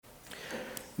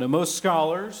Now, most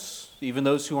scholars, even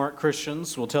those who aren't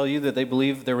Christians, will tell you that they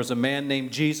believe there was a man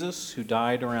named Jesus who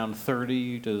died around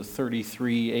 30 to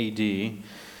 33 AD.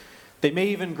 They may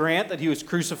even grant that he was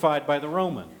crucified by the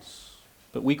Romans.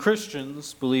 But we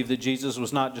Christians believe that Jesus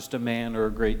was not just a man or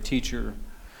a great teacher.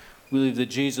 We believe that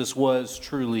Jesus was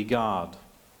truly God.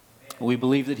 We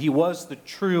believe that he was the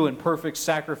true and perfect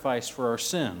sacrifice for our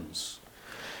sins.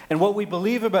 And what we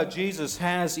believe about Jesus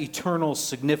has eternal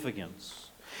significance.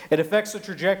 It affects the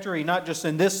trajectory not just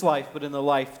in this life, but in the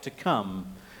life to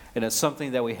come. And it's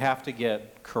something that we have to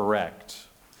get correct.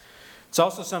 It's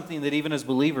also something that even as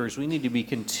believers, we need to be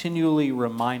continually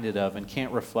reminded of and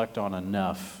can't reflect on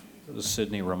enough, as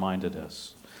Sydney reminded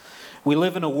us. We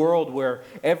live in a world where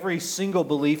every single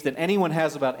belief that anyone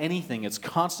has about anything is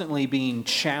constantly being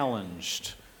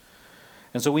challenged.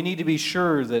 And so we need to be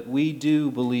sure that we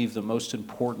do believe the most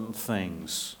important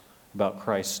things about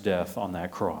Christ's death on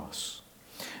that cross.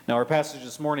 Now, our passage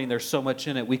this morning, there's so much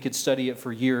in it, we could study it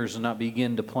for years and not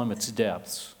begin to plumb its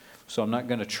depths. So I'm not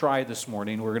going to try this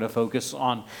morning. We're going to focus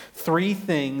on three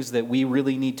things that we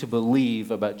really need to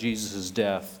believe about Jesus'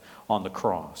 death on the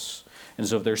cross. And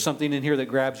so if there's something in here that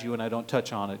grabs you and I don't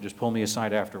touch on it, just pull me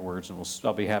aside afterwards and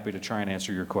I'll be happy to try and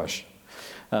answer your question.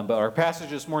 But our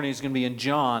passage this morning is going to be in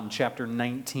John chapter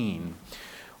 19.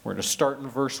 We're going to start in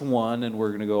verse 1 and we're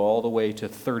going to go all the way to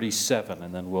 37,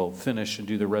 and then we'll finish and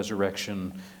do the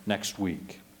resurrection next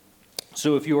week.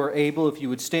 So if you are able, if you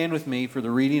would stand with me for the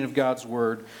reading of God's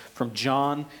Word from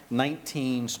John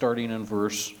 19, starting in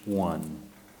verse 1.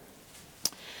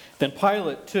 Then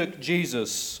Pilate took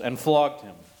Jesus and flogged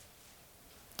him.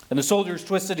 And the soldiers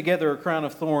twisted together a crown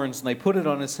of thorns, and they put it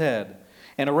on his head,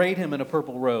 and arrayed him in a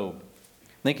purple robe.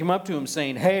 They came up to him,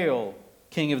 saying, "Hail,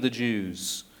 King of the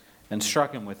Jews!" and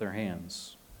struck him with their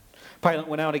hands. Pilate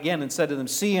went out again and said to them,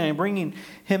 "See, I am bringing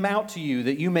him out to you,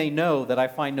 that you may know that I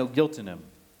find no guilt in him."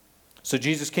 So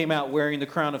Jesus came out wearing the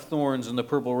crown of thorns and the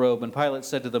purple robe, and Pilate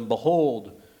said to them,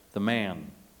 "Behold the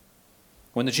man."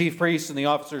 When the chief priests and the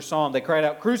officers saw him, they cried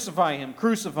out, "Crucify him!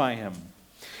 Crucify him!"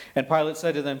 And Pilate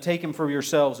said to them, "Take him for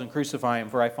yourselves and crucify him,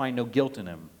 for I find no guilt in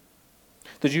him."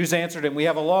 The Jews answered him, "We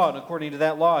have a law, and according to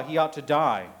that law he ought to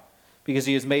die, because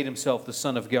he has made himself the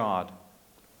Son of God."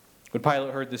 When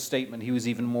Pilate heard this statement, he was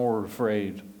even more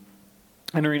afraid.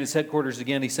 Entering his headquarters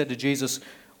again, he said to Jesus,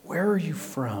 "Where are you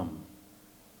from?"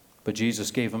 But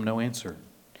Jesus gave him no answer.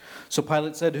 So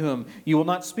Pilate said to him, "You will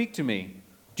not speak to me.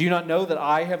 Do you not know that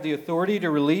I have the authority to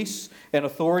release and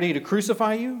authority to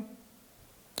crucify you?"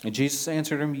 And Jesus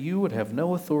answered him, "You would have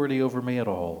no authority over me at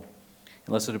all,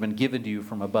 unless it had been given to you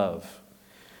from above.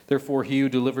 Therefore he who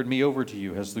delivered me over to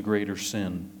you has the greater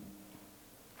sin."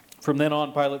 From then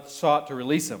on, Pilate sought to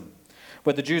release him.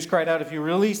 But the Jews cried out, "If you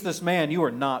release this man, you are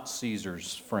not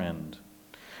Caesar's friend.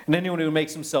 And anyone who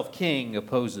makes himself king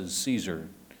opposes Caesar."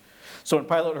 So when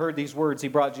Pilate heard these words, he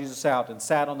brought Jesus out and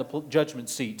sat on the judgment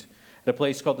seat at a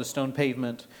place called the Stone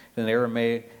Pavement in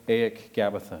Aramaic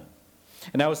Gabbatha.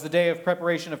 And that was the day of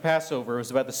preparation of Passover. It was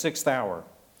about the 6th hour.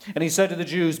 And he said to the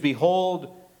Jews,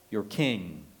 "Behold your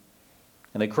king."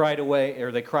 And they cried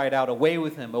out, away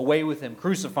with him,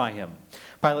 crucify him."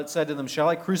 Pilate said to them, "Shall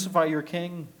I crucify your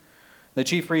king?" The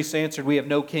chief priests answered, "We have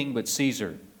no king but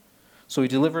Caesar." So he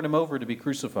delivered him over to be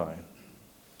crucified.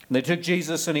 And they took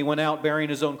Jesus, and he went out bearing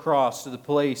his own cross to the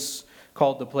place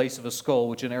called the place of a skull,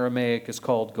 which in Aramaic is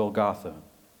called Golgotha.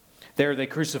 There they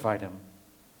crucified him,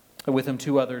 and with him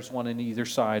 2 others, one on either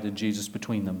side, and Jesus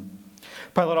between them.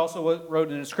 Pilate also wrote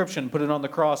an inscription, put it on the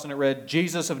cross, and it read,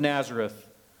 "Jesus of Nazareth,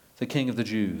 the King of the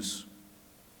Jews."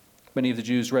 Many of the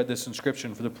Jews read this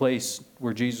inscription, for the place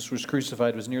where Jesus was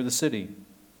crucified was near the city.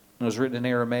 It was written in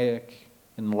Aramaic,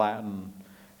 in Latin,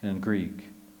 and in Greek.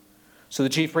 So the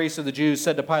chief priests of the Jews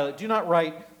said to Pilate, "Do not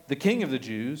write the King of the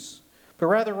Jews, but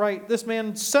rather write, 'This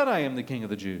man said I am the King of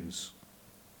the Jews.'"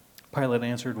 Pilate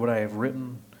answered, "What I have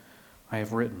written, I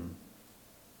have written."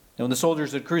 And when the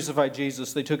soldiers had crucified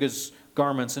Jesus, they took his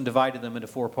garments and divided them into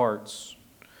 4 parts.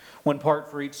 1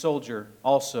 part for each soldier,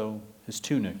 also his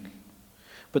tunic.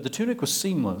 But the tunic was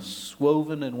seamless,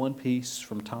 woven in one piece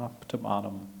from top to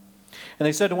bottom. And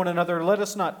they said to one another, "Let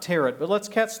us not tear it, but let's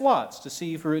cast lots to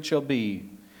see for it shall be."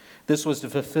 This was to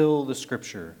fulfill the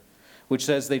scripture, which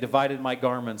says, "They divided my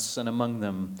garments, and among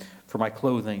them for my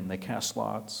clothing they cast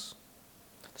lots."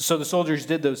 So the soldiers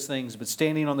did those things, but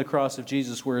standing on the cross of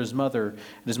Jesus were his mother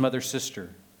and his mother's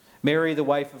sister, Mary the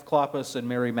wife of Clopas and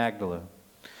Mary Magdala.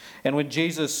 And when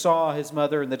Jesus saw his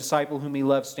mother and the disciple whom he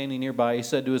loved standing nearby, he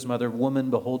said to his mother, "Woman,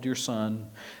 behold your son."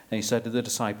 And he said to the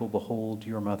disciple, "Behold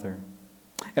your mother."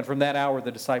 And from that hour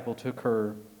the disciple took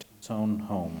her to his own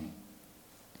home.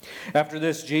 After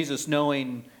this, Jesus,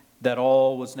 knowing that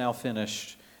all was now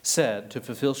finished, said, to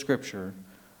fulfill Scripture,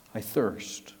 "I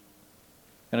thirst."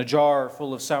 And a jar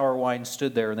full of sour wine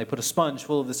stood there, and they put a sponge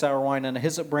full of the sour wine on a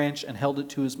hyssop branch and held it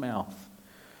to his mouth.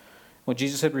 When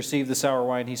Jesus had received the sour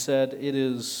wine, he said, "It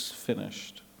is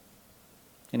finished."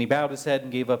 And he bowed his head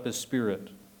and gave up his spirit.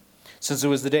 Since it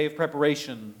was the day of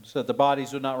preparation, so that the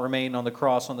bodies would not remain on the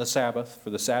cross on the Sabbath, for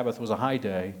the Sabbath was a high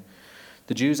day,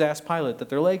 the Jews asked Pilate that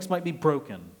their legs might be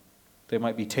broken, they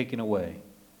might be taken away.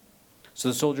 So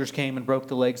the soldiers came and broke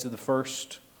the legs of the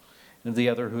first and of the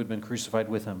other who had been crucified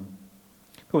with him.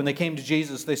 But when they came to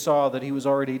Jesus, they saw that he was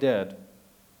already dead.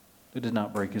 They did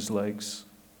not break his legs.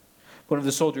 One of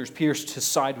the soldiers pierced his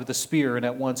side with a spear, and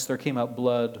at once there came out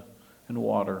blood and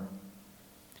water.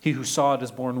 He who saw it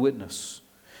has borne witness.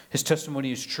 His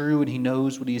testimony is true, and he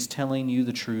knows what he is telling you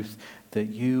the truth, that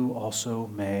you also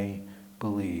may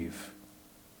believe.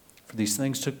 For these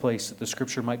things took place that the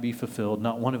Scripture might be fulfilled.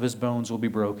 Not one of his bones will be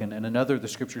broken. And another, the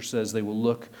Scripture says, they will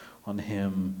look on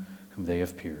him whom they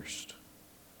have pierced.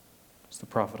 As the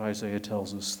prophet Isaiah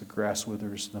tells us, the grass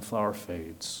withers and the flower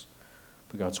fades,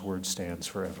 but God's word stands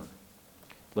forever.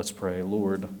 Let's pray.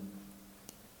 Lord,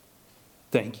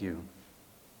 thank you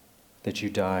that you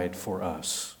died for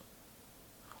us.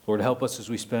 Lord, help us as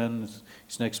we spend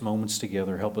these next moments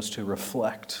together. Help us to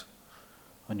reflect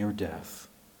on your death,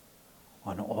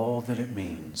 on all that it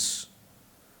means,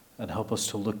 and help us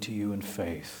to look to you in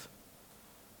faith,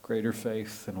 greater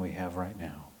faith than we have right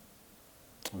now.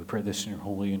 We pray this in your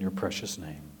holy and your precious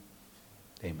name.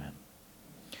 Amen.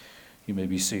 You may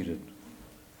be seated.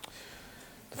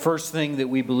 The first thing that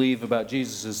we believe about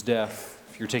Jesus' death,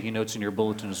 if you're taking notes in your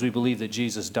bulletin, is we believe that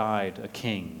Jesus died a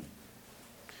king.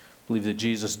 We believe that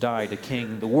Jesus died a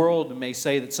king. The world may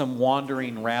say that some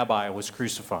wandering rabbi was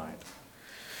crucified.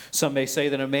 Some may say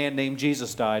that a man named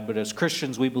Jesus died, but as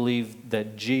Christians we believe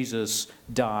that Jesus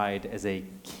died as a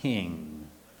king.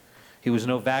 He was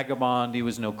no vagabond, he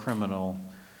was no criminal.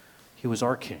 He was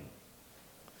our king.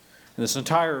 In this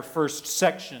entire first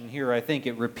section here, I think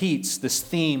it repeats this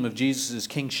theme of Jesus'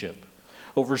 kingship.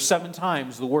 Over 7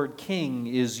 times the word king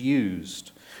is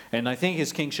used. And I think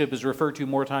his kingship is referred to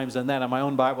more times than that. In my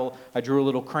own Bible, I drew a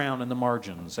little crown in the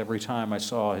margins every time I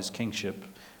saw his kingship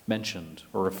mentioned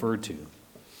or referred to.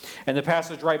 And the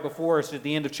passage right before us at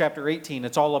the end of chapter 18,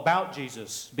 it's all about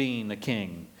Jesus being a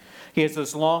king. He has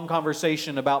this long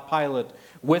conversation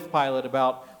with Pilate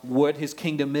about what his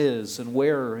kingdom is and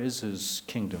where is his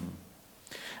kingdom.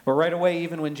 But right away,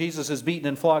 even when Jesus is beaten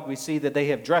and flogged, we see that they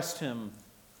have dressed him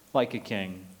like a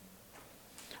king.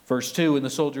 Verse 2, and the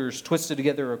soldiers twisted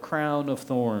together a crown of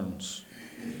thorns.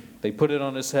 They put it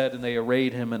on his head and they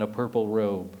arrayed him in a purple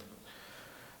robe.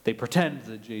 They pretend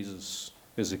that Jesus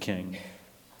is a king.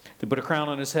 They put a crown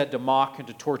on his head to mock and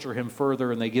to torture him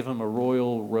further, and they give him a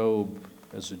royal robe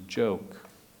as a joke.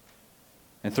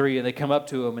 And 3, and they come up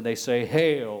to him and they say,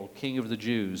 "Hail, King of the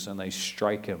Jews," and they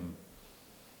strike him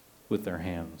with their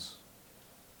hands.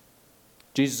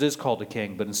 Jesus is called a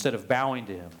king, but instead of bowing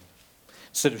to him,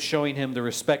 instead of showing him the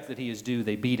respect that he is due,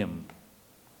 they beat him.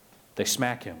 They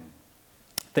smack him.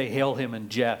 They hail him in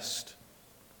jest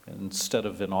instead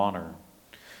of in honor.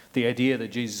 The idea that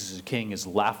Jesus is a king is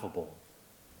laughable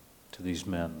to these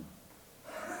men.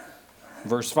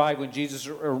 Verse 5, when Jesus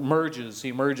emerges, he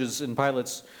emerges in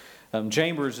Pilate's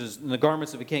chambers in the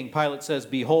garments of a king. Pilate says,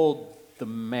 "Behold the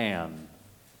man."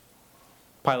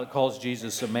 Pilate calls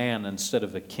Jesus a man instead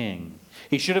of a king.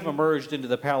 He should have emerged into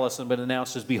the palace and been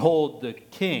announced as, "Behold the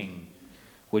king,"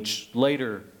 which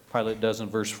later Pilate does in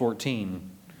verse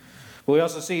 14. But we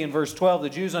also see in verse 12, the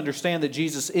Jews understand that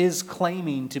Jesus is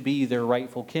claiming to be their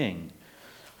rightful king.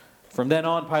 From then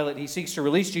on, Pilate, he seeks to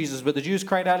release Jesus, but the Jews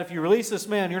cried out, "If you release this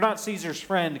man, you're not Caesar's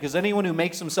friend, because anyone who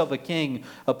makes himself a king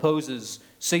opposes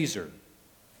Caesar."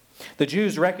 The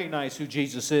Jews recognize who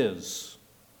Jesus is.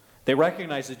 They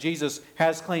recognize that Jesus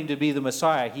has claimed to be the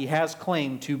Messiah. He has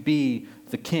claimed to be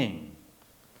the king.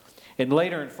 And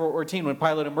later in 14, when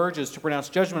Pilate emerges to pronounce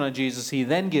judgment on Jesus, he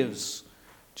then gives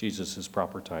Jesus his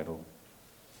proper title.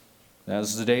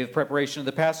 As the day of preparation of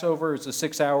the Passover, it's the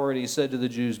 6th hour, and he said to the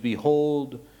Jews,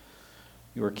 "Behold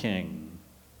your king."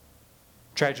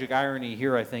 Tragic irony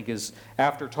here, I think, is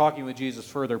after talking with Jesus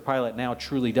further, Pilate now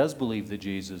truly does believe that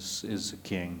Jesus is a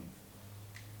king.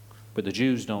 But the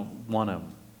Jews don't want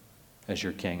him as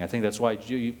your king. I think that's why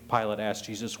Pilate asked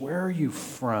Jesus, "Where are you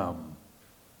from?"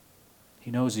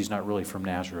 He knows he's not really from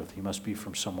Nazareth. He must be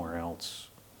from somewhere else.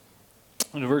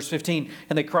 In verse 15,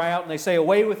 and they cry out and they say,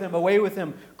 away with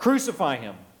him, crucify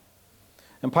him."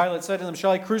 And Pilate said to them,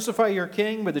 "Shall I crucify your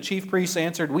king?" But the chief priests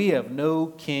answered, "We have no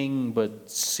king but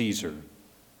Caesar."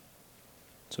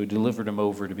 So he delivered him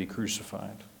over to be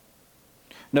crucified.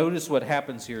 Notice what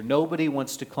happens here. Nobody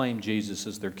wants to claim Jesus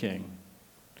as their king.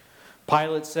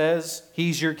 Pilate says,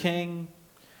 he's your king.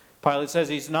 Pilate says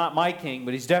he's not my king,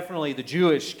 but he's definitely the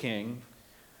Jewish king.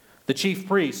 The chief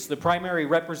priests, the primary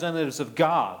representatives of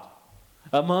God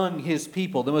among his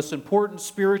people, the most important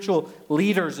spiritual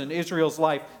leaders in Israel's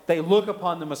life, they look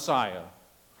upon the Messiah.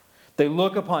 They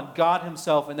look upon God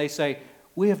himself and they say,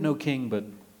 we have no king but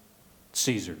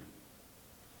Caesar.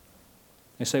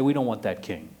 They say, we don't want that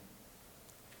king.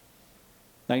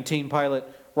 19, Pilate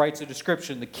writes a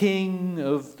description, the king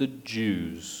of the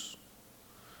Jews.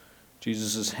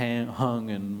 Jesus is hung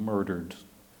and murdered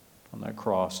on that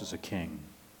cross as a king.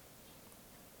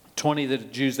 20, the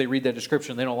Jews, they read that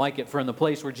description. They don't like it. For in the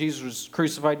place where Jesus was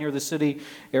crucified near the city,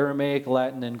 Aramaic,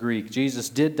 Latin, and Greek. Jesus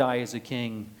did die as a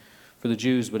king for the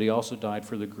Jews, but he also died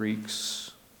for the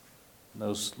Greeks,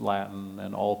 those Latin,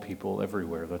 and all people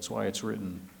everywhere. That's why it's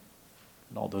written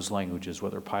in all those languages,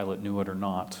 whether Pilate knew it or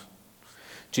not.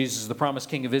 Jesus is the promised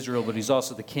king of Israel, but he's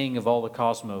also the king of all the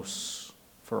cosmos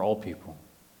for all people.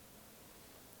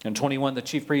 In 21, the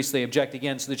chief priests, they object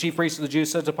again. So the chief priests of the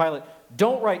Jews said to Pilate,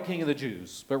 don't write king of the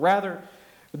Jews, but rather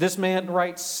this man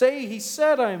writes, say he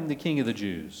said I am the king of the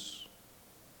Jews.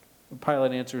 And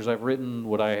Pilate answers, I've written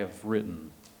what I have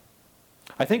written.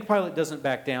 I think Pilate doesn't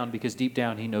back down because deep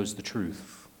down he knows the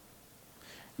truth.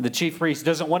 The chief priest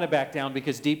doesn't want to back down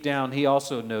because deep down he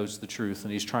also knows the truth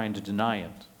and he's trying to deny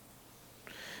it.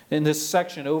 In this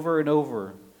section, over and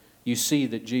over, you see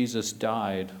that Jesus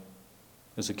died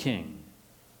as a king.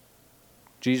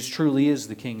 Jesus truly is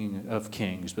the King of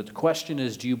Kings, but the question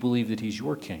is, do you believe that he's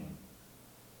your king?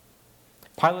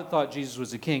 Pilate thought Jesus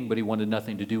was a king, but he wanted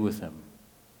nothing to do with him.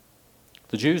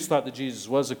 The Jews thought that Jesus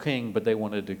was a king, but they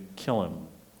wanted to kill him.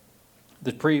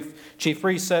 The chief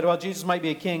priest said, well, Jesus might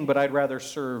be a king, but I'd rather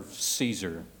serve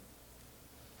Caesar.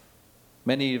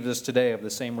 Many of us today have the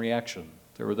same reaction.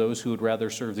 There are those who would rather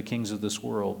serve the kings of this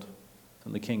world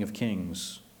than the King of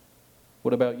Kings.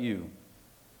 What about you?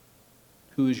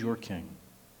 Who is your king?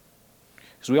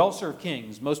 Because we all serve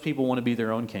kings. Most people want to be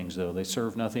their own kings, though. They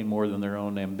serve nothing more than their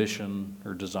own ambition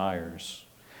or desires.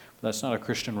 But that's not a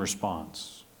Christian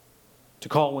response. To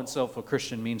call oneself a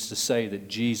Christian means to say that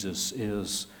Jesus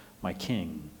is my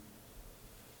king.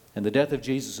 And the death of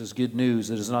Jesus is good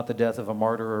news. It is not the death of a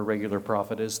martyr or a regular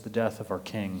prophet. It is the death of our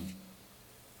king,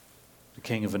 the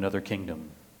king of another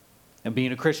kingdom. And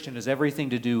being a Christian has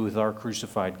everything to do with our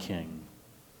crucified king.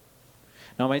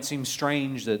 Now, it might seem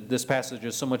strange that this passage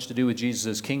has so much to do with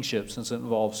Jesus' kingship since it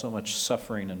involves so much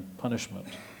suffering and punishment.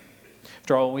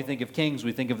 After all, when we think of kings,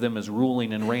 we think of them as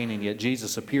ruling and reigning, yet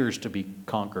Jesus appears to be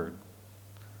conquered.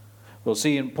 We'll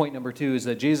see in point number 2 is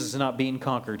that Jesus is not being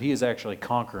conquered. He is actually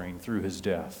conquering through his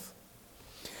death.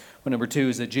 Point number 2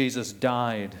 is that Jesus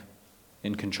died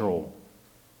in control.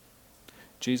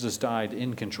 Jesus died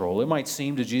in control. It might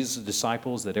seem to Jesus'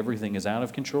 disciples that everything is out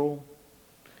of control.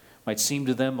 Might seem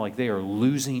to them like they are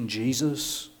losing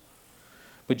Jesus.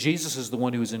 But Jesus is the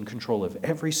one who is in control of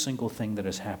every single thing that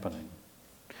is happening.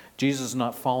 Jesus has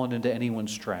not fallen into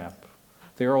anyone's trap.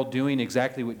 They are all doing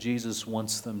exactly what Jesus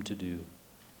wants them to do.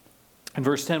 In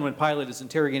verse 10, when Pilate is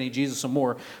interrogating Jesus some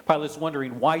more, Pilate's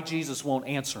wondering why Jesus won't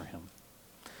answer him.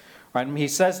 Right? And he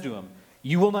says to him,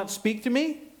 you will not speak to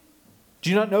me?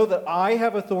 Do you not know that I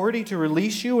have authority to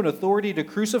release you and authority to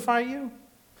crucify you?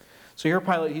 So here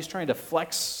Pilate, he's trying to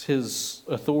flex his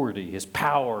authority, his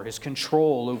power, his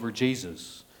control over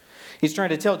Jesus. He's trying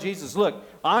to tell Jesus, look,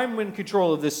 I'm in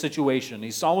control of this situation.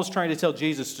 He's almost trying to tell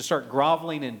Jesus to start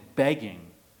groveling and begging.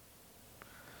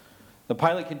 The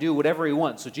Pilate can do whatever he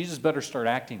wants, so Jesus better start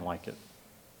acting like it.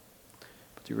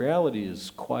 But the reality is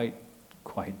quite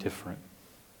different.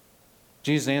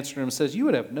 Jesus answered him and says, you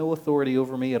would have no authority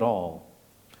over me at all,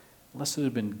 unless it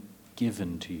had been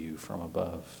given to you from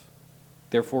above.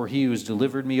 Therefore, he who has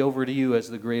delivered me over to you has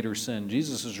the greater sin.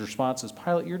 Jesus' response is,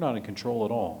 Pilate, you're not in control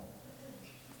at all.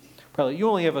 Pilate, you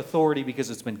only have authority because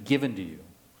it's been given to you.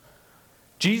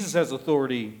 Jesus has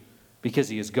authority because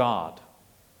he is God.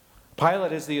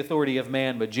 Pilate has the authority of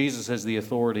man, but Jesus has the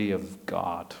authority of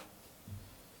God.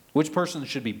 Which person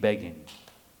should be begging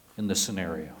in this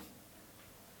scenario?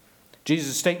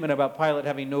 Jesus' statement about Pilate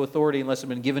having no authority unless it had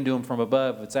been given to him from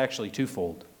above, it's actually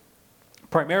twofold.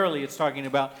 Primarily, it's talking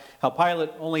about how Pilate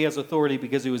only has authority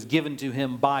because it was given to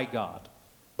him by God,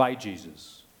 by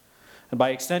Jesus. And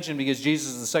by extension, because Jesus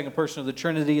is the second person of the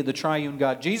Trinity, the triune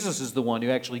God, Jesus is the one who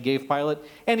actually gave Pilate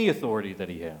any authority that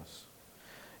he has.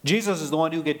 Jesus is the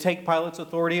one who could take Pilate's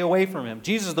authority away from him.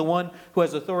 Jesus is the one who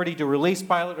has authority to release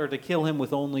Pilate or to kill him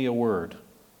with only a word.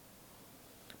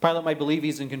 Pilate might believe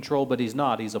he's in control, but he's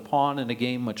not. He's a pawn in a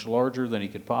game much larger than he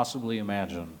could possibly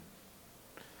imagine.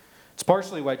 It's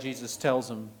partially why Jesus tells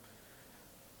him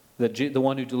that the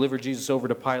one who delivered Jesus over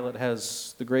to Pilate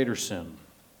has the greater sin.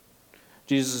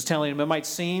 Jesus is telling him, it might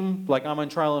seem like I'm on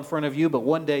trial in front of you, but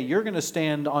one day you're going to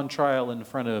stand on trial in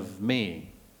front of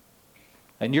me.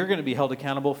 And you're going to be held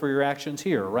accountable for your actions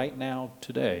here, right now,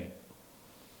 today.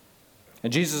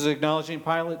 And Jesus is acknowledging,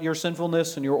 Pilate, your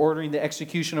sinfulness, and you're ordering the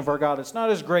execution of our God. It's not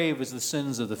as grave as the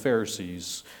sins of the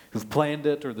Pharisees who've planned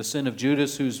it, or the sin of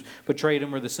Judas who's betrayed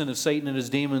him, or the sin of Satan and his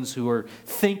demons who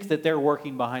think that they're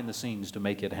working behind the scenes to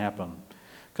make it happen.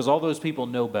 Because all those people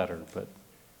know better, but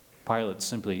Pilate's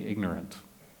simply ignorant.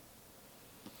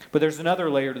 But there's another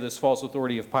layer to this false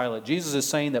authority of Pilate. Jesus is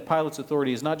saying that Pilate's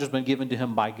authority has not just been given to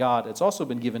him by God, it's also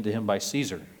been given to him by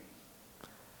Caesar.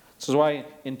 This is why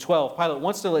in 12, Pilate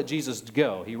wants to let Jesus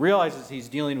go. He realizes he's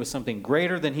dealing with something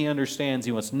greater than he understands.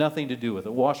 He wants nothing to do with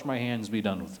it. Wash my hands, be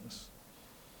done with this.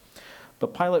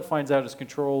 But Pilate finds out his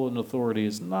control and authority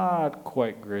is not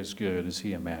quite as good as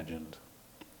he imagined.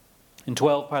 In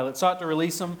 12, Pilate sought to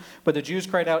release him, but the Jews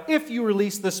cried out, if you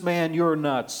release this man, you're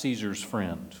not Caesar's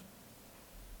friend.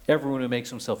 Everyone who makes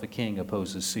himself a king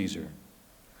opposes Caesar.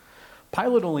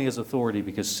 Pilate only has authority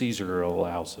because Caesar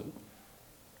allows it.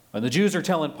 And the Jews are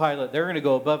telling Pilate, they're going to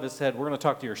go above his head. We're going to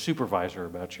talk to your supervisor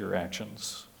about your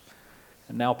actions.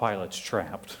 And now Pilate's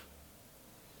trapped.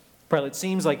 Pilate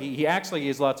seems like he acts like he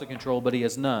has lots of control, but he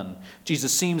has none.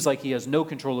 Jesus seems like he has no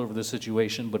control over the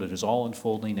situation, but it is all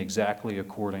unfolding exactly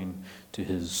according to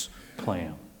his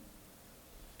plan.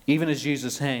 Even as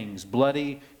Jesus hangs,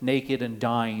 bloody, naked, and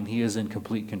dying, he is in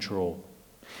complete control.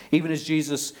 Even as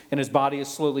Jesus and his body is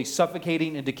slowly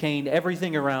suffocating and decaying,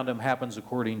 everything around him happens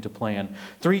according to plan.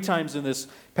 3 times in this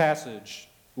passage,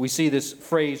 we see this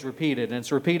phrase repeated, and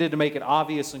it's repeated to make it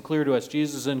obvious and clear to us.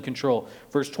 Jesus is in control.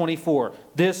 Verse 24,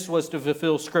 this was to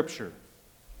fulfill Scripture.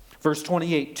 Verse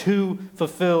 28, to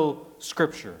fulfill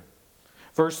Scripture.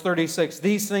 Verse 36,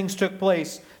 these things took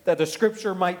place that the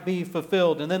Scripture might be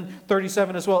fulfilled. And then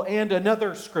 37 as well, and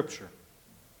another Scripture.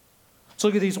 Let's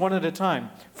look at these one at a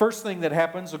time. First thing that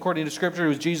happens, according to Scripture,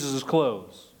 was Jesus'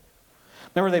 clothes.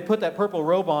 Remember, they put that purple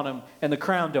robe on him and the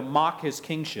crown to mock his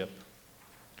kingship.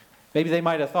 Maybe they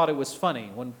might have thought it was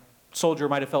funny. One soldier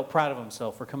might have felt proud of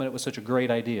himself for coming up with such a great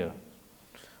idea.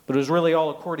 But it was really all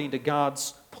according to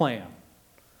God's plan,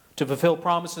 to fulfill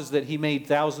promises that he made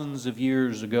thousands of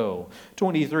years ago.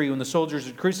 23, when the soldiers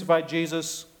had crucified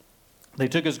Jesus, they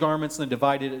took his garments and they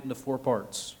divided it into 4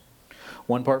 parts.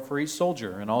 1 part for each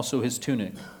soldier, and also his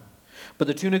tunic. But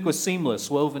the tunic was seamless,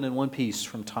 woven in one piece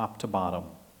from top to bottom.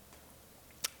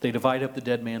 They divide up the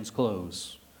dead man's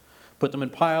clothes, put them in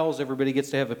piles. Everybody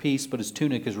gets to have a piece, but his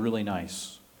tunic is really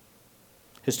nice.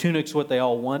 His tunic's what they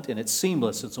all want, and it's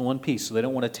seamless. It's in one piece, so they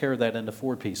don't want to tear that into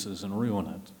 4 pieces and ruin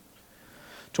it.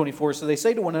 24, so they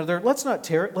say to one another, let's not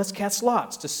tear it, let's cast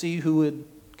lots to see who it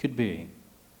could be.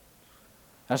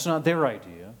 That's not their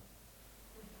idea.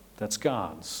 That's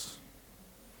God's.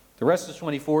 The rest of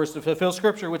 24 is to fulfill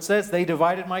Scripture, which says, they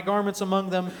divided my garments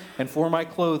among them, and for my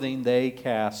clothing they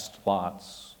cast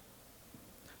lots.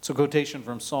 It's a quotation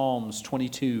from Psalms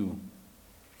 22,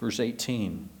 verse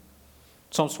 18.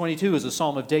 Psalms 22 is a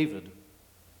psalm of David.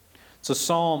 It's a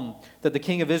psalm that the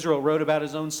king of Israel wrote about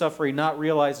his own suffering, not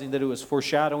realizing that it was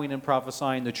foreshadowing and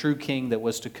prophesying the true king that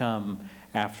was to come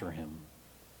after him.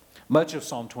 Much of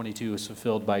Psalm 22 is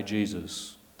fulfilled by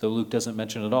Jesus, though Luke doesn't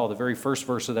mention it at all. The very first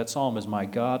verse of that psalm is, my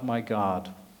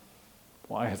God,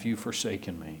 why have you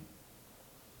forsaken me?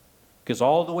 Because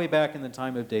all the way back in the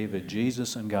time of David,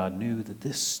 Jesus and God knew that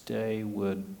this day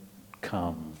would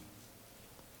come.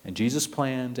 And Jesus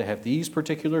planned to have these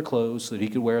particular clothes so that he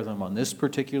could wear them on this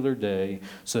particular day,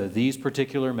 so that these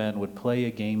particular men would play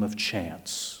a game of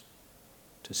chance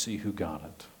to see who got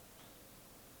it.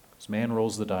 Because man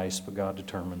rolls the dice, but God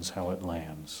determines how it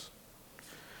lands.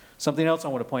 Something else I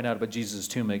want to point out about Jesus'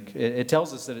 tunic. It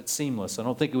tells us that it's seamless. I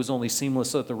don't think it was only seamless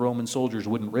so that the Roman soldiers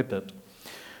wouldn't rip it.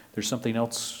 There's something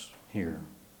else here.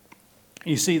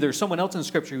 You see, there's someone else in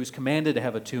Scripture who's commanded to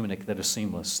have a tunic that is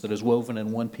seamless, that is woven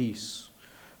in one piece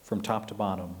from top to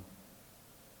bottom.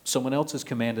 Someone else is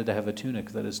commanded to have a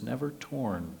tunic that is never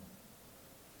torn.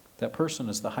 That person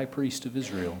is the high priest of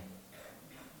Israel,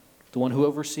 the one who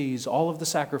oversees all of the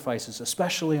sacrifices,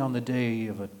 especially on the Day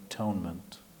of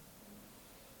Atonement.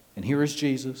 And here is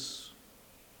Jesus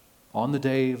on the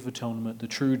Day of Atonement, the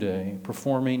true day,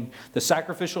 performing the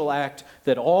sacrificial act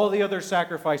that all the other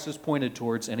sacrifices pointed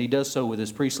towards, and he does so with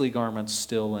his priestly garments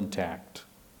still intact,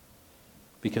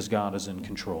 because God is in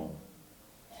control.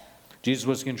 Jesus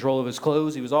was in control of his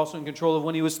clothes. He was also in control of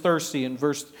when he was thirsty. In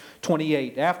verse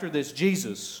 28, after this,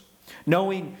 Jesus,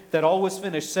 knowing that all was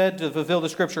finished, said to fulfill the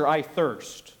Scripture, I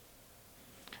thirst.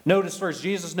 Notice first,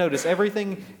 notice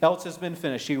everything else has been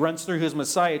finished. He runs through his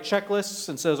Messiah checklists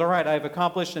and says, all right, I have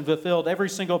accomplished and fulfilled every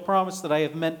single promise that I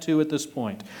have meant to at this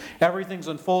point. Everything's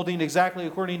unfolding exactly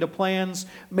according to plans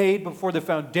made before the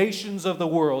foundations of the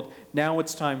world. Now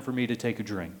it's time for me to take a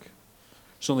drink.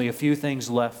 There's only a few things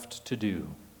left to do.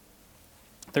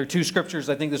 There are two scriptures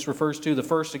I think this refers to. The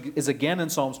first is again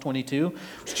in Psalms 22,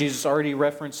 which Jesus already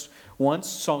referenced once.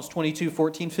 Psalms 22,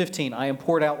 14, 15. I am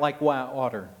poured out like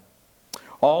water.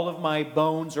 All of my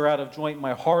bones are out of joint.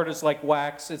 My heart is like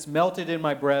wax. It's melted in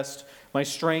my breast. My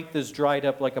strength is dried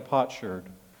up like a potsherd.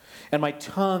 And my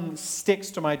tongue sticks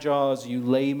to my jaws. You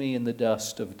lay me in the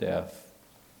dust of death.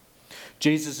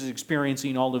 Jesus is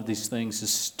experiencing all of these things.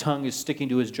 His tongue is sticking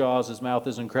to his jaws. His mouth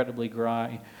is incredibly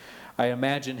dry. I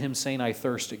imagine him saying, I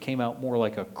thirst. It came out more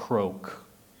like a croak.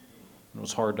 It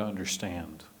was hard to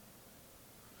understand.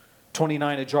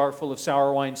 29, a jar full of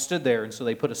sour wine stood there, and so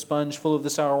they put a sponge full of the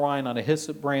sour wine on a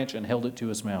hyssop branch and held it to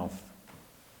his mouth.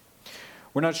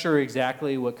 We're not sure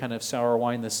exactly what kind of sour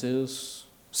wine this is.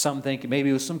 Some think maybe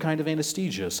it was some kind of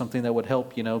anesthesia, something that would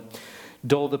help,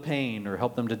 dull the pain or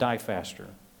help them to die faster.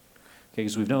 Okay,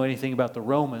 because we know anything about the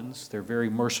Romans, they're very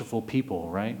merciful people,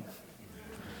 right?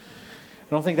 I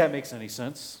don't think that makes any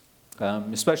sense.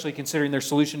 Especially considering their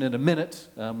solution in a minute,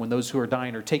 when those who are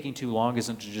dying are taking too long,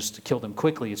 isn't just to kill them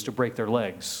quickly, it's to break their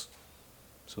legs.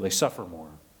 So they suffer more.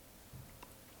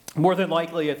 More than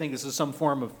likely, I think this is some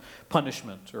form of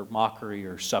punishment or mockery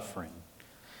or suffering.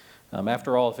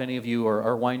 After all, if any of you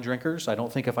are wine drinkers, I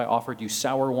don't think if I offered you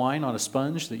sour wine on a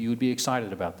sponge that you would be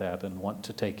excited about that and want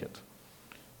to take it.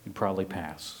 You'd probably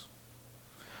pass.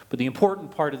 But the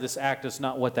important part of this act is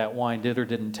not what that wine did or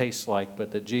didn't taste like,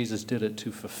 but that Jesus did it to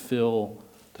fulfill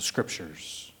the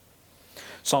Scriptures.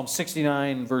 Psalm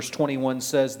 69, verse 21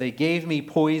 says, they gave me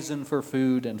poison for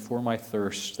food, and for my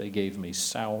thirst they gave me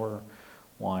sour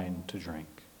wine to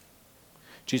drink.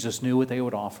 Jesus knew what they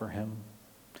would offer him.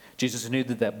 Jesus knew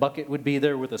that that bucket would be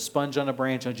there with a sponge on a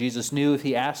branch, and Jesus knew if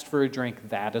he asked for a drink,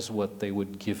 that is what they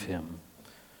would give him.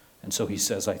 And so he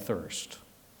says, I thirst.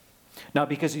 Not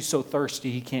because he's so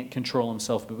thirsty he can't control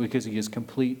himself, but because he is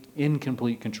in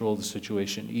complete control of the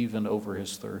situation, even over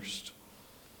his thirst.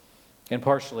 And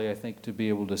partially, I think, to be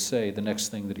able to say the next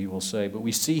thing that he will say. But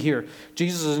we see here,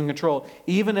 Jesus is in control,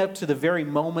 even up to the very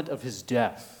moment of his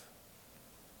death.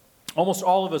 Almost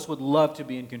all of us would love to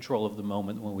be in control of the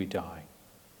moment when we die.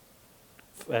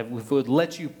 If it would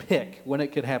let you pick when it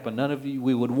could happen, none of you,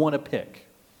 we would want to pick,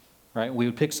 right? We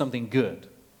would pick something good.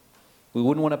 We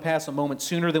wouldn't want to pass a moment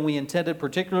sooner than we intended.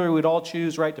 Particularly, we'd all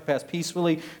choose, right, to pass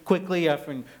peacefully, quickly,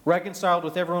 after reconciled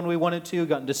with everyone we wanted to,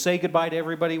 gotten to say goodbye to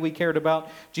everybody we cared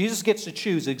about. Jesus gets to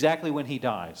choose exactly when he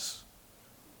dies.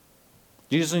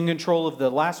 Jesus is in control of the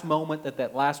last moment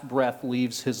that last breath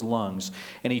leaves his lungs.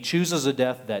 And he chooses a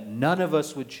death that none of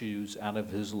us would choose out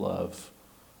of his love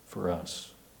for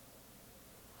us.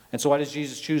 And so why does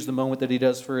Jesus choose the moment that he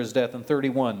does for his death? In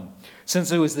 31,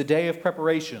 since it was the day of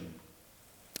preparation,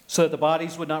 so that the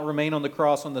bodies would not remain on the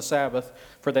cross on the Sabbath,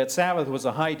 for that Sabbath was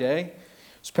a high day. It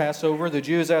was Passover. The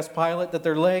Jews asked Pilate that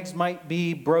their legs might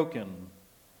be broken,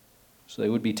 so they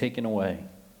would be taken away.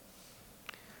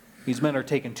 These men are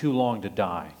taking too long to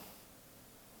die.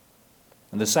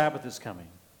 And the Sabbath is coming.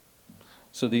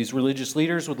 So these religious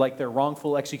leaders would like their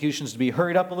wrongful executions to be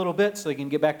hurried up a little bit so they can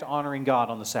get back to honoring God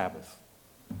on the Sabbath.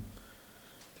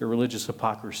 Their religious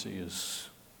hypocrisy is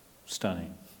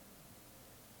stunning.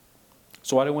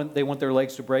 So why do they want their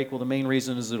legs to break? Well, the main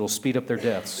reason is it'll speed up their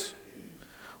deaths. One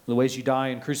of the ways you die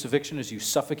in crucifixion is you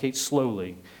suffocate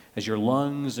slowly as your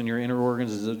lungs and your inner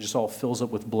organs, as it just all fills up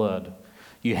with blood.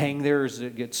 You hang there as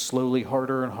it gets slowly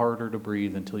harder and harder to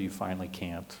breathe until you finally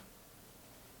can't.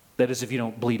 That is if you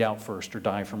don't bleed out first or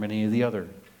die from any of the other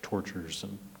tortures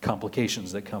and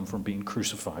complications that come from being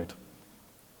crucified.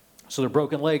 So their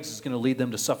broken legs is going to lead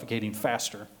them to suffocating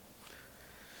faster.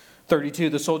 32,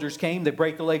 the soldiers came, they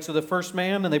break the legs of the first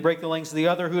man, and they break the legs of the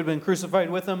other who had been crucified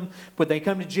with him. But they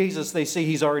come to Jesus, they see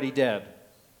he's already dead.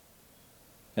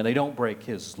 And they don't break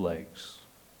his legs.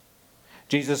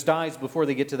 Jesus dies before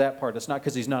they get to that part. It's not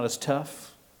because he's not as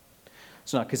tough.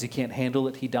 It's not because he can't handle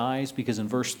it. He dies because in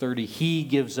verse 30, he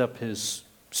gives up his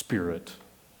spirit.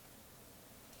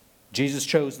 Jesus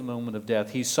chose the moment of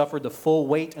death. He suffered the full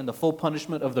weight and the full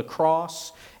punishment of the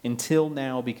cross until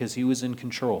now because he was in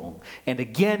control. And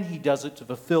again, he does it to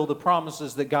fulfill the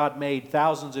promises that God made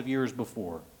thousands of years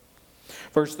before.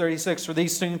 Verse 36, for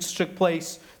these things took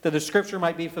place that the scripture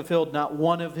might be fulfilled, not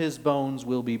one of his bones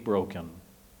will be broken.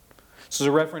 This is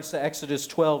a reference to Exodus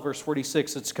 12, verse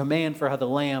 46. It's a command for how the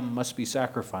lamb must be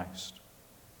sacrificed.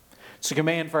 It's a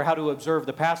command for how to observe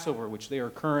the Passover, which they are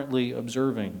currently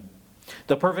observing.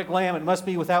 The perfect lamb, it must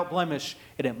be without blemish,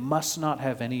 and it must not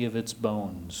have any of its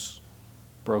bones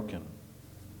broken.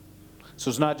 So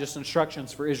it's not just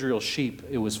instructions for Israel's sheep,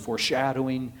 it was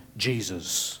foreshadowing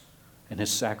Jesus and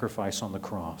his sacrifice on the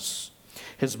cross.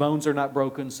 His bones are not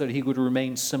broken so that he would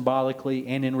remain symbolically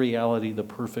and in reality the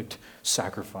perfect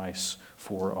sacrifice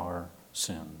for our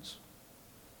sins.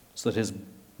 So that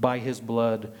by his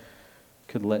blood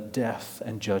could let death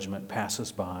and judgment pass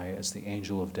us by as the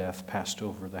angel of death passed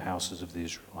over the houses of the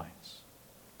Israelites.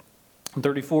 In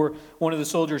 34, one of the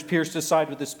soldiers pierced his side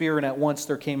with a spear, and at once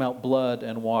there came out blood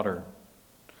and water.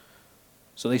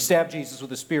 So they stabbed Jesus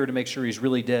with a spear to make sure he's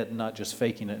really dead and not just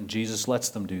faking it, and Jesus lets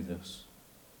them do this.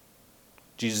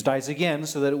 Jesus dies again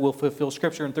so that it will fulfill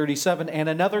Scripture in 37, and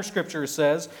another Scripture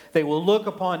says, they will look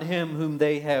upon him whom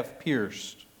they have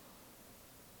pierced.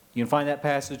 You can find that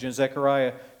passage in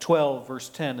Zechariah 12, verse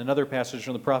 10, another passage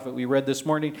from the prophet we read this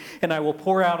morning. And I will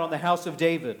pour out on the house of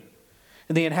David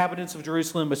and the inhabitants of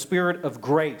Jerusalem a spirit of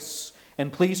grace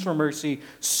and pleas for mercy,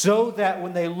 so that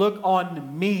when they look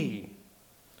on me,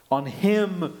 on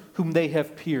him whom they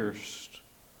have pierced,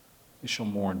 they shall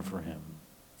mourn for him.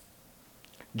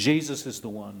 Jesus is the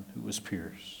one who was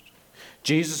pierced.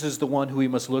 Jesus is the one who we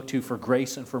must look to for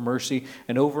grace and for mercy.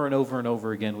 And over and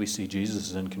over again, we see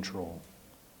Jesus is in control.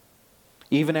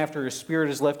 Even after his spirit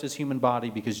has left his human body,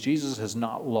 because Jesus has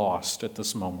not lost at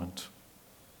this moment.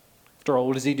 After all,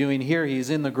 what is he doing here? He is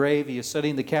in the grave. He is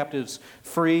setting the captives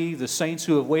free, the saints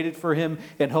who have waited for him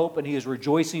in hope, and he is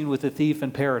rejoicing with the thief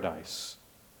in paradise.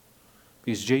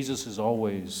 Because Jesus is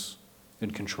always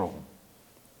in control.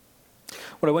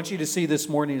 What I want you to see this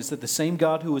morning is that the same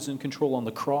God who was in control on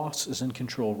the cross is in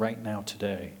control right now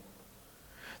today.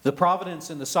 The providence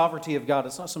and the sovereignty of God,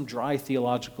 it's not some dry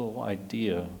theological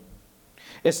idea.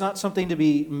 It's not something to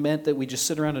be meant that we just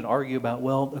sit around and argue about,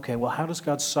 how does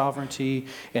God's sovereignty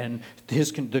and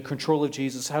the control of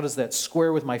Jesus, how does that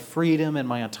square with my freedom and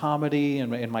my autonomy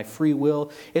and my free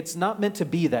will? It's not meant to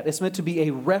be that. It's meant to be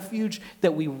a refuge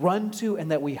that we run to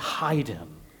and that we hide in.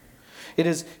 It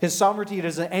is his sovereignty, it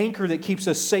is an anchor that keeps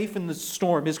us safe in the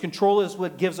storm. His control is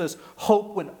what gives us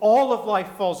hope when all of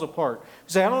life falls apart. You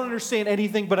say, I don't understand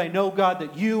anything, but I know, God,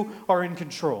 that you are in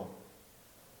control.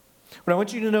 What I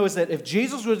want you to know is that if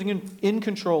Jesus was in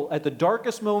control at the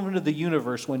darkest moment of the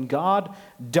universe when God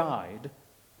died,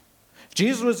 if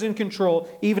Jesus was in control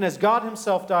even as God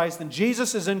himself dies, then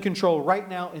Jesus is in control right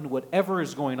now in whatever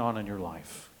is going on in your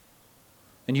life.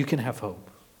 And you can have hope.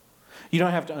 You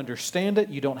don't have to understand it.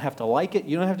 You don't have to like it.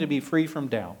 You don't have to be free from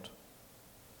doubt.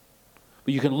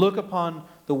 But you can look upon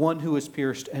the one who is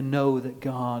pierced and know that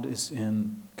God is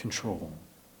in control.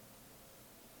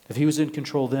 If he was in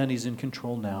control then, he's in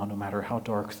control now, no matter how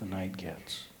dark the night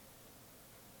gets.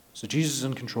 So Jesus is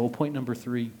in control. Point number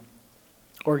 3,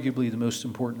 arguably the most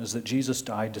important, is that Jesus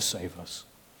died to save us.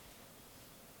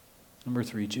 Number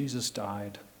 3, Jesus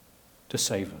died to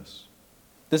save us.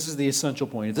 This is the essential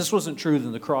point. If this wasn't true,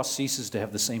 then the cross ceases to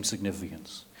have the same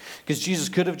significance. Because Jesus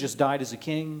could have just died as a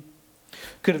king,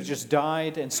 could have just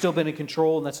died and still been in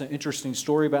control, and that's an interesting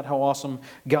story about how awesome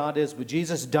God is, but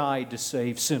Jesus died to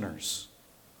save sinners.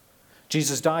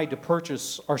 Jesus died to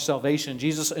purchase our salvation.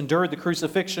 Jesus endured the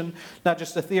crucifixion, not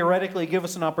just to theoretically give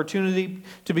us an opportunity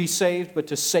to be saved, but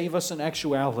to save us in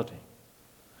actuality.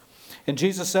 And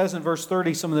Jesus says in verse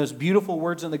 30 some of those beautiful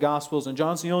words in the Gospels, and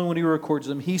John's the only one who records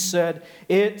them. He said,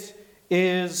 "It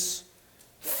is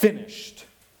finished."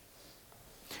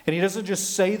 And he doesn't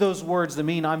just say those words that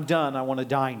mean I'm done, I want to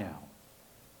die now.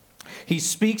 He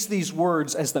speaks these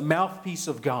words as the mouthpiece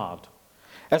of God,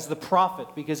 as the prophet,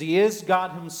 because he is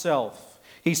God himself.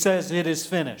 He says, "It is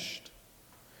finished."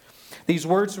 These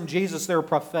words from Jesus, they're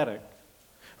prophetic.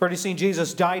 We've already seen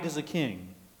Jesus died as a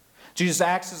king. Jesus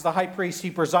acts as the high priest. He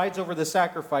presides over the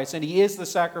sacrifice, and he is the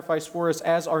sacrifice for us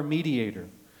as our mediator.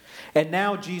 And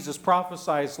now Jesus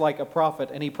prophesies like a prophet,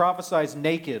 and he prophesies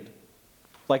naked,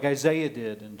 like Isaiah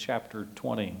did in chapter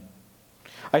 20.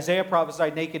 Isaiah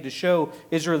prophesied naked to show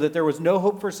Israel that there was no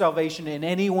hope for salvation in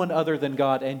anyone other than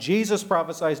God. And Jesus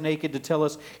prophesies naked to tell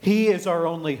us he is our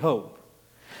only hope.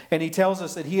 And he tells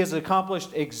us that he has accomplished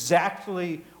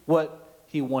exactly what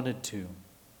he wanted to.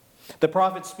 The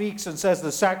prophet speaks and says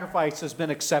the sacrifice has been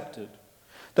accepted.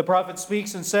 The prophet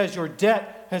speaks and says your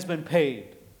debt has been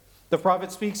paid. The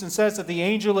prophet speaks and says that the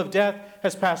angel of death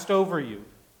has passed over you.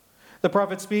 The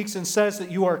prophet speaks and says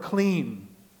that you are clean.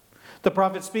 The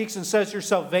prophet speaks and says your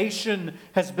salvation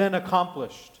has been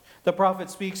accomplished. The prophet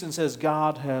speaks and says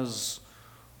God has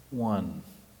won.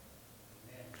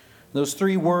 Those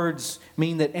 3 words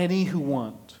mean that any who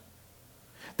want,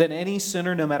 that any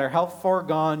sinner, no matter how far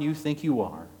gone you think you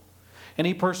are,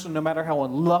 Any person, no matter how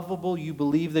unlovable you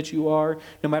believe that you are,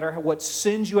 no matter what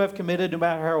sins you have committed, no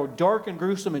matter how dark and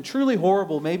gruesome and truly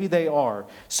horrible maybe they are,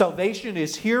 salvation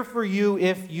is here for you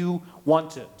if you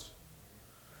want it.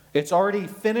 It's already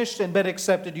finished and been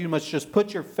accepted. You must just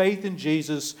put your faith in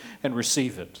Jesus and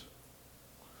receive it.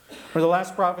 One of the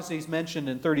last prophecies mentioned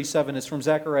in 37 is from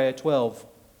Zechariah 12.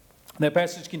 That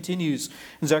passage continues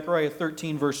in Zechariah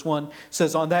 13, verse 1. It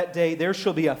says, "On that day there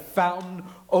shall be a fountain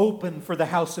open for the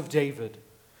house of David,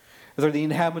 for the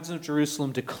inhabitants of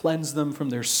Jerusalem, to cleanse them from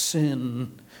their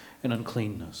sin and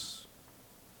uncleanness."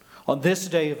 On this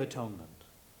day of atonement,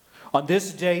 on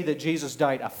this day that Jesus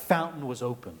died, a fountain was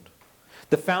opened.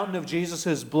 The fountain of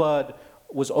Jesus' blood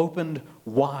was opened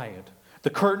wide. The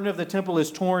curtain of the temple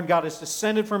is torn. God has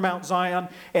descended from Mount Zion,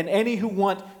 and any who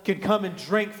want can come and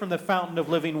drink from the fountain of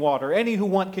living water. Any who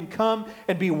want can come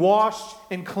and be washed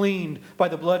and cleaned by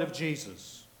the blood of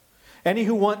Jesus. Any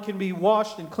who want can be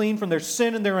washed and cleaned from their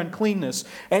sin and their uncleanness.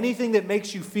 Anything that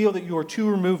makes you feel that you are too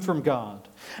removed from God.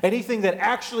 Anything that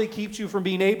actually keeps you from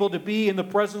being able to be in the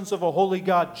presence of a holy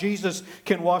God, Jesus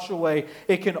can wash away.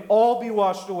 It can all be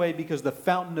washed away because the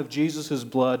fountain of Jesus'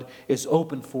 blood is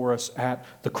open for us at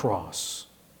the cross.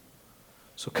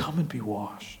 So come and be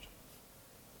washed.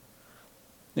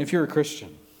 If you're a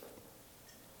Christian,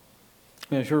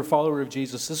 if you're a follower of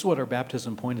Jesus, this is what our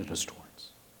baptism pointed us towards.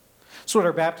 So at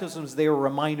our baptisms, they are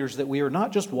reminders that we are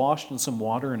not just washed in some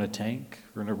water in a tank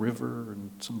or in a river or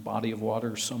in some body of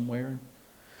water somewhere.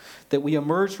 That we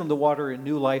emerge from the water in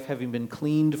new life, having been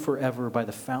cleaned forever by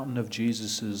the fountain of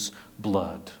Jesus'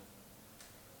 blood.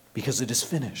 Because it is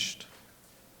finished.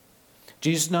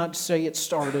 Jesus did not say it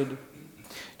started.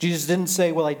 Jesus didn't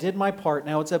say, well, I did my part,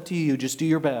 now it's up to you, just do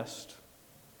your best.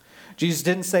 Jesus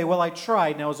didn't say, well, I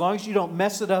tried, now as long as you don't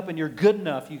mess it up and you're good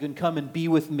enough, you can come and be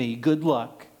with me, good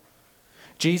luck.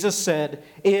 Jesus said,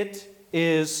 it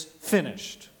is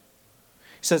finished.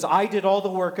 He says, I did all the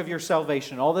work of your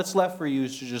salvation. All that's left for you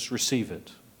is to just receive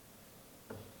it.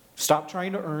 Stop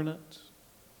trying to earn it.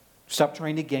 Stop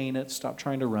trying to gain it. Stop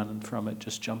trying to run from it.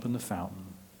 Just jump in the fountain.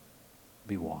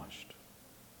 Be washed.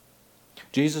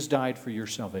 Jesus died for your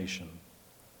salvation.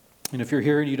 And if you're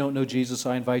here and you don't know Jesus,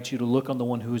 I invite you to look on the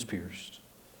one who is pierced.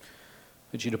 I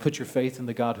invite you to put your faith in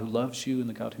the God who loves you and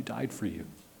the God who died for you.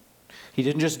 He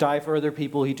didn't just die for other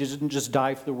people. He didn't just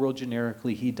die for the world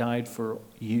generically. He died for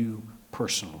you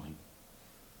personally.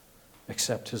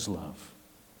 Accept his love.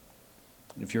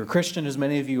 If you're a Christian, as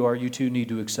many of you are, you too need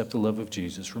to accept the love of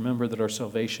Jesus. Remember that our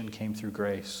salvation came through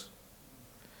grace.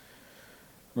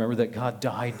 Remember that God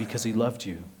died because he loved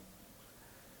you.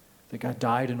 That God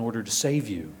died in order to save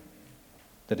you.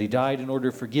 That he died in order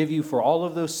to forgive you for all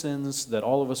of those sins that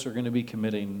all of us are going to be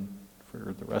committing for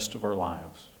the rest of our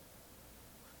lives.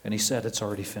 And he said it's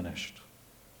already finished.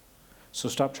 So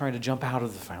stop trying to jump out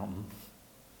of the fountain.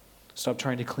 Stop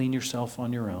trying to clean yourself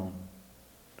on your own.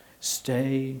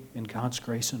 Stay in God's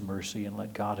grace and mercy and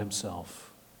let God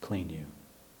himself clean you.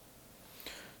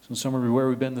 So in summary, where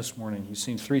we've been this morning, you've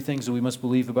seen three things that we must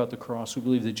believe about the cross. We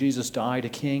believe that Jesus died a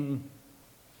king,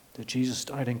 that Jesus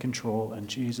died in control, and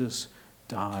Jesus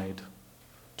died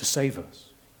to save us.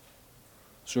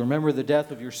 So remember the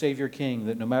death of your Savior King,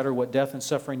 that no matter what death and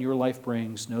suffering your life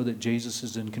brings, know that Jesus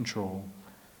is in control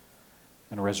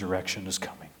and a resurrection is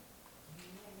coming.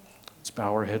 Let's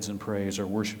bow our heads and pray as our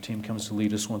worship team comes to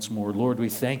lead us once more. Lord, we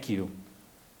thank you.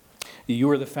 You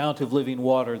are the fount of living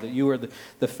water, that you are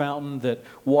the fountain that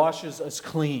washes us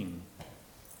clean,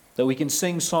 that we can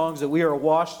sing songs that we are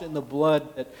washed in the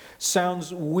blood that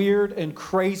sounds weird and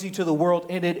crazy to the world,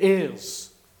 and it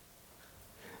is.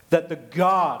 That the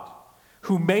God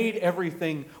who made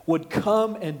everything would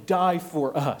come and die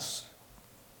for us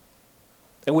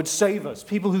and would save us,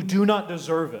 people who do not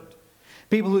deserve it,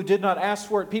 people who did not ask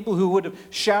for it, people who would have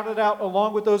shouted out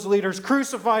along with those leaders,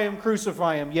 crucify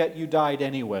him, yet you died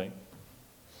anyway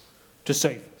to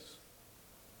save us.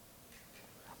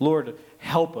 Lord,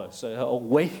 help us,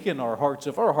 awaken our hearts.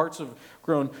 If our hearts have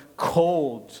grown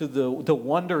cold to the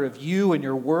wonder of you and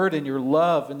your word and your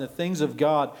love and the things of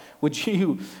God, would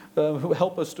you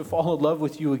help us to fall in love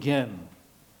with you again?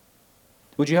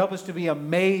 Would you help us to be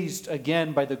amazed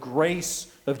again by the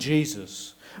grace of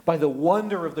Jesus, by the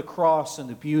wonder of the cross and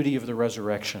the beauty of the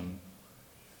resurrection?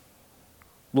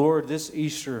 Lord, this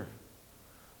Easter,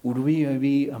 would we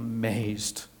be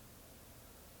amazed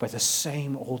by the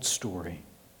same old story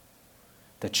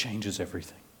that changes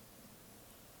everything?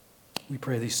 We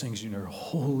pray these things in your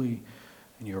holy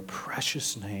and your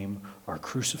precious name, our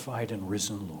crucified and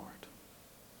risen Lord.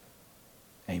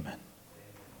 Amen.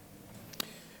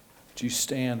 Would you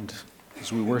stand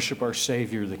as we worship our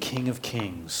Savior, the King of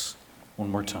Kings, one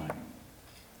more time?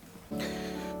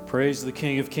 Praise the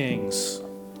King of Kings.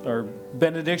 Our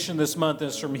benediction this month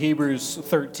is from Hebrews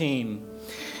 13.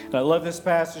 And I love this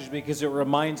passage because it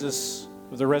reminds us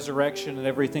of the resurrection and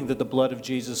everything that the blood of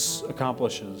Jesus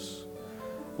accomplishes.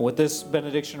 What this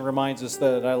benediction reminds us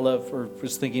that I love, or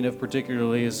was thinking of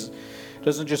particularly, is it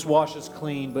doesn't just wash us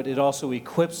clean, but it also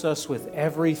equips us with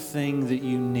everything that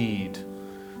you need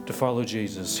to follow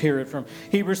Jesus. Hear it from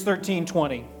Hebrews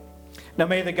 13:20. Now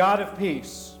may the God of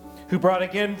peace, who brought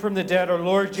again from the dead our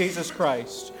Lord Jesus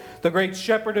Christ, the great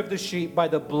shepherd of the sheep, by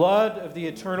the blood of the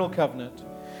eternal covenant,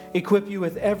 equip you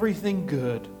with everything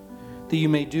good, that you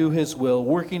may do his will,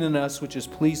 working in us which is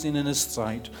pleasing in his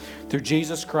sight, through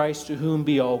Jesus Christ, to whom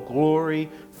be all glory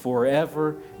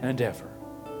forever and ever.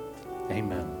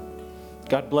 Amen.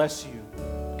 God bless you.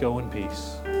 Go in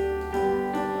peace.